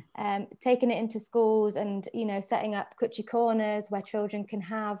 Taking it into schools and setting up Coochie corners where children can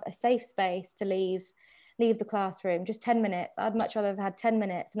have a safe space to leave the classroom, just 10 minutes. I'd much rather have had 10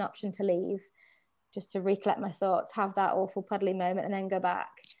 minutes, an option to leave, just to recollect my thoughts, have that awful puddly moment and then go back,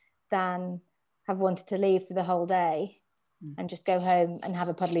 than have wanted to leave for the whole day and just go home and have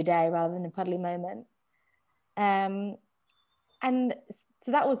a puddly day rather than a puddly moment. And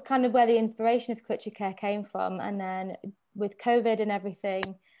so that was kind of where the inspiration of Coochie Care came from. And then with COVID and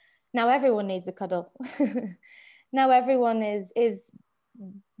everything, now everyone needs a cuddle. Now everyone is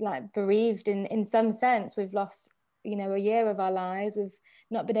like bereaved in some sense. We've lost, a year of our lives. We've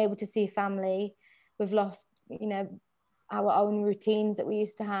not been able to see family. We've lost, our own routines that we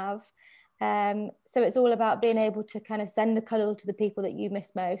used to have. So it's all about being able to kind of send a cuddle to the people that you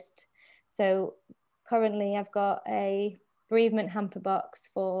miss most. So currently I've got a bereavement hamper box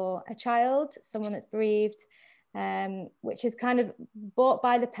for a child, someone that's bereaved, which is kind of bought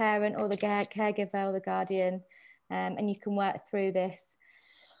by the parent or the caregiver or the guardian, and you can work through this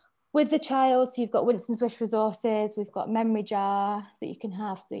with the child. So you've got Winston's Wish resources, we've got memory jar that you can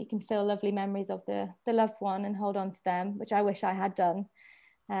have, so you can feel lovely memories of the loved one and hold on to them, which I wish I had done,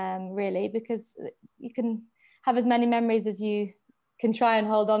 really, because you can have as many memories as you can try and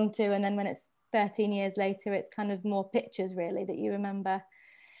hold on to, and then when it's 13 years later, it's kind of more pictures really that you remember.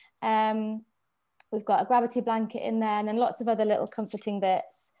 We've got a gravity blanket in there, and then lots of other little comforting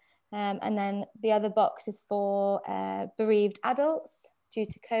bits. And then the other box is for bereaved adults due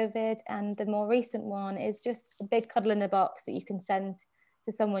to COVID. And the more recent one is just a big cuddle in a box that you can send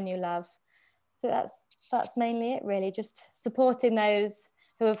to someone you love. So that's mainly it, really, just supporting those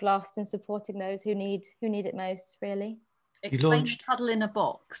who have lost and supporting those who need it most, really. Explain a cuddle in a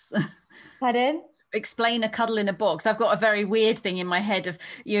box. Pardon? Explain a cuddle in a box. I've got a very weird thing in my head of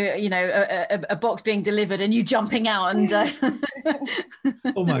you know, a box being delivered and you jumping out and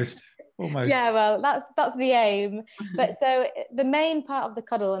almost. Yeah, well, that's the aim. But so the main part of the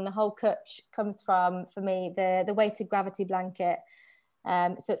cuddle and the whole cutch comes from, for me, the weighted gravity blanket.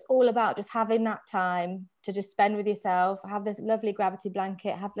 So it's all about just having that time to just spend with yourself, have this lovely gravity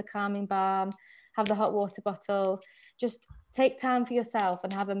blanket, have the calming balm, have the hot water bottle, just take time for yourself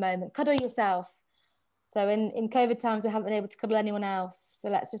and have a moment, cuddle yourself. So in COVID times, we haven't been able to cuddle anyone else. So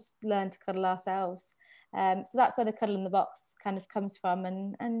let's just learn to cuddle ourselves. So that's where the cuddle in the box kind of comes from.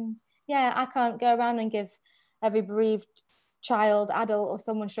 And yeah, I can't go around and give every bereaved child, adult, or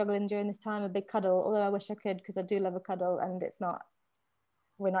someone struggling during this time a big cuddle, although I wish I could, because I do love a cuddle, and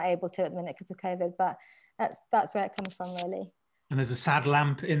we're not able to at the minute because of COVID, but that's where it comes from, really. And there's a sad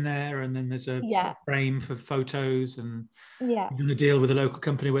lamp in there, and then there's a frame for photos, and you're going to deal with a local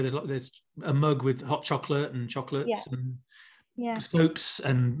company where there's a mug with hot chocolate and chocolates and soaps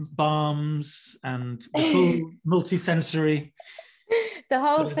and balms and the full multi-sensory. The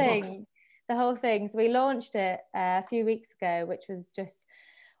whole thing. So we launched it a few weeks ago, which was just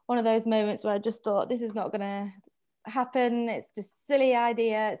one of those moments where I just thought, this is not going to happen, it's just a silly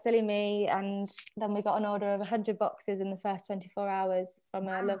idea, it's silly me. And then we got an order of 100 boxes in the first 24 hours from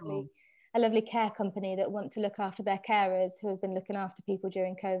a lovely care company that want to look after their carers who have been looking after people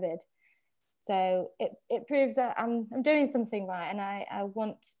during COVID. So it proves that I'm doing something right, and I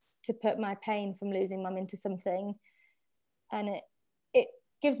want to put my pain from losing mum into something, and it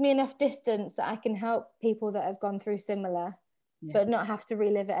gives me enough distance that I can help people that have gone through similar, but not have to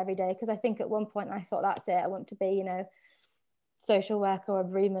relive it every day. Because I think at one point I thought, that's it, I want to be, you know, social worker or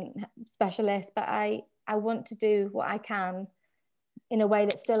bereavement specialist, but I want to do what I can in a way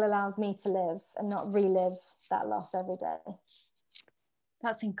that still allows me to live and not relive that loss every day.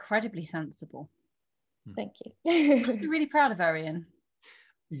 That's incredibly sensible. Thank you. You must be really proud of her, Ian.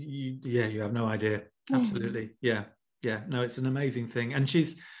 You have no idea. Absolutely. Yeah. No, it's an amazing thing. And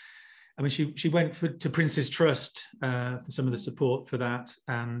she went to Prince's Trust for some of the support for that,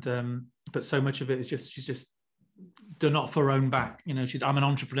 and but so much of it is she's just done off her own back. You know, I'm an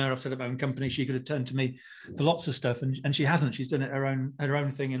entrepreneur, I've set up my own company. She could have turned to me for lots of stuff, and she hasn't. She's done it her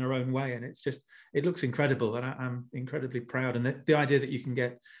own thing in her own way, and it looks incredible, and I'm incredibly proud. And the idea that you can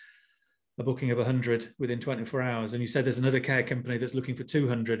get a booking of 100 within 24 hours, and you said there's another care company that's looking for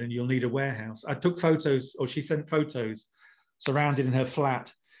 200, and you'll need a warehouse. I took photos, or she sent photos, surrounded in her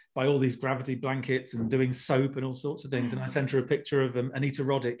flat by all these gravity blankets and doing soap and all sorts of things. And I sent her a picture of Anita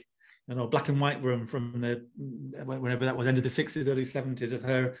Roddick, a black and white room from whenever that was, end of the 60s, early 70s, of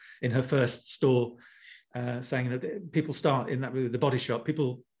her in her first store, saying that people start in that with the Body Shop.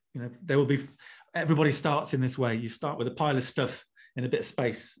 People, you know, everybody starts in this way. You start with a pile of stuff in a bit of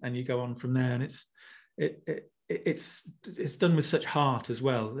space, and you go on from there. And it's done with such heart as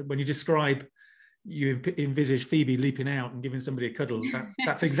well. When you describe, you envisage Phoebe leaping out and giving somebody a cuddle.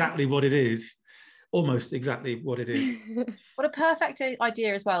 That's exactly what it is. Almost exactly what it is. What a perfect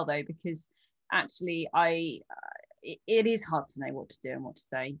idea as well, though, because actually it is hard to know what to do and what to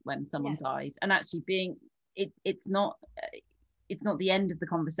say when someone dies, and actually it's not the end of the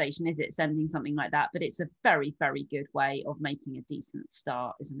conversation, is it, sending something like that? But it's a very, very good way of making a decent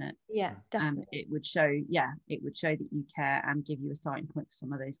start, isn't it? Yeah, definitely. It would show that you care and give you a starting point for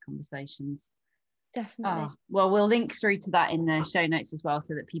some of those conversations. Definitely. Well, we'll link through to that in the show notes as well,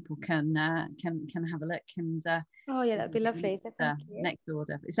 so that people can have a look. And that'd be lovely. Next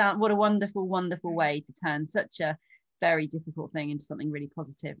order. What a wonderful way to turn such a very difficult thing into something really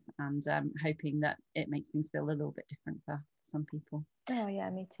positive, and hoping that it makes things feel a little bit different for some people. Oh yeah,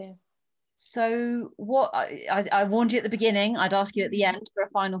 me too. So what I warned you at the beginning, I'd ask you at the end for a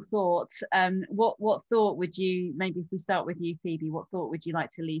final thought. What thought would you, maybe if we start with you, Phoebe, what thought would you like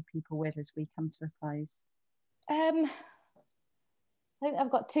to leave people with as we come to a close? I think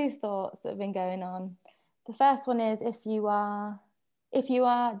I've got two thoughts that have been going on. The first one is if you are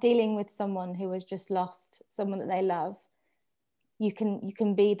dealing with someone who has just lost someone that they love, you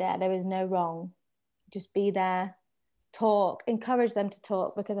can be there. There is no wrong. Just be there. Talk, encourage them to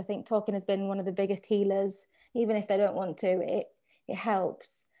talk, because I think talking has been one of the biggest healers. Even if they don't want to, it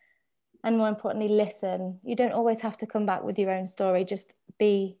helps. And more importantly, listen. You don't always have to come back with your own story. Just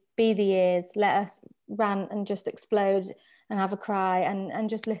be the ears. Let us rant and just explode and have a cry and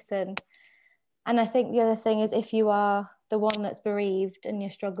just listen. And I think the other thing is, if you are the one that's bereaved and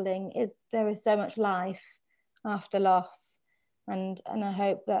you're struggling, there is so much life after loss. And I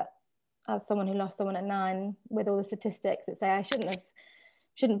hope that, as someone who lost someone at 9, with all the statistics that say I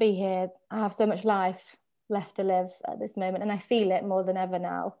shouldn't be here, I have so much life left to live at this moment. And I feel it more than ever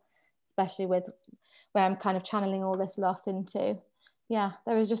now, especially with where I'm kind of channeling all this loss into. Yeah,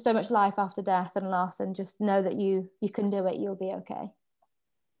 there is just so much life after death and loss, and just know that you can do it. You'll be okay.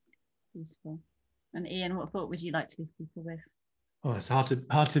 Useful. And Ian, what thought would you like to leave people with? Oh, it's hard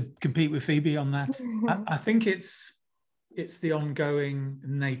to compete with Phoebe on that. I think it's the ongoing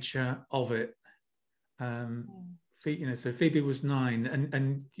nature of it. So Phoebe was 9,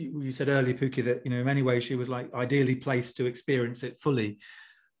 and you said earlier, Pookie, that in many ways she was like ideally placed to experience it fully,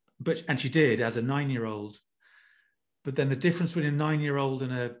 and she did as a 9-year-old. But then the difference between a 9-year-old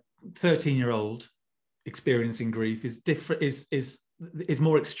and a 13-year-old experiencing grief is different. Is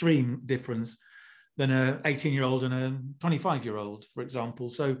more extreme difference than a 18-year-old and a 25-year-old, for example.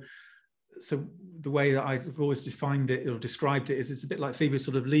 So the way that I've always defined it or described it is, it's a bit like Phoebe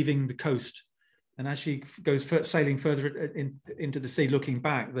sort of leaving the coast, and as she goes sailing further into the sea, looking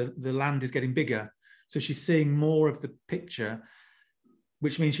back, the land is getting bigger. So she's seeing more of the picture,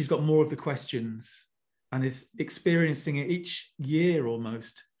 which means she's got more of the questions, and is experiencing it each year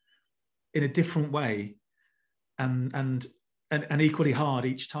almost in a different way, and equally hard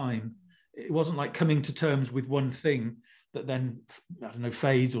each time. It wasn't like coming to terms with one thing that then, I don't know,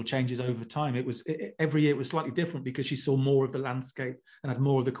 fades or changes over time. Every year it was slightly different, because she saw more of the landscape and had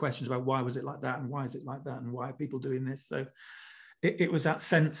more of the questions about why was it like that, and why is it like that, and why are people doing this. So it was that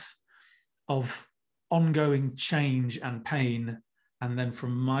sense of ongoing change and pain. And then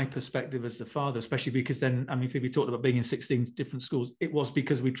from my perspective as the father, especially because then, I mean, Phoebe talked about being in 16 different schools. It was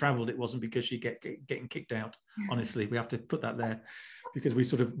because we traveled. It wasn't because she getting kicked out. Honestly, we have to put that there, because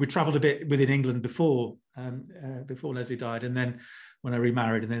we traveled a bit within England before Leslie died. And then when I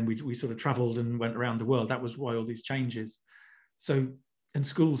remarried, and then we sort of traveled and went around the world. That was why all these changes. So, and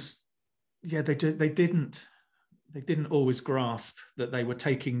schools, yeah, they didn't always grasp that they were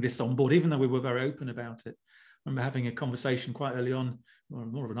taking this on board, even though we were very open about it. I remember having a conversation quite early on, or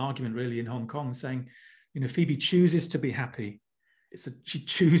more of an argument really, in Hong Kong, saying, Phoebe chooses to be happy. She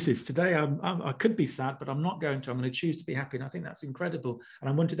chooses. Today I could be sad, but I'm not going to. I'm going to choose to be happy. And I think that's incredible. And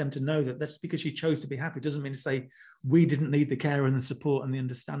I wanted them to know that that's because she chose to be happy. It doesn't mean to say we didn't need the care and the support and the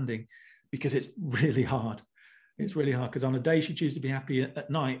understanding, because it's really hard. It's really hard, because on a day she chooses to be happy,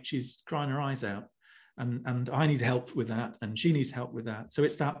 at night she's crying her eyes out. And I need help with that, and she needs help with that. So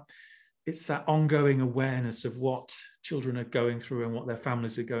it's that ongoing awareness of what children are going through and what their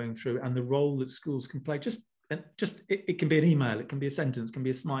families are going through, and the role that schools can play. It can be an email, it can be a sentence, it can be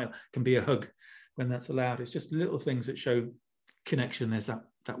a smile, it can be a hug when that's allowed. It's just little things that show connection. There's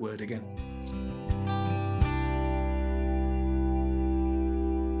that word again.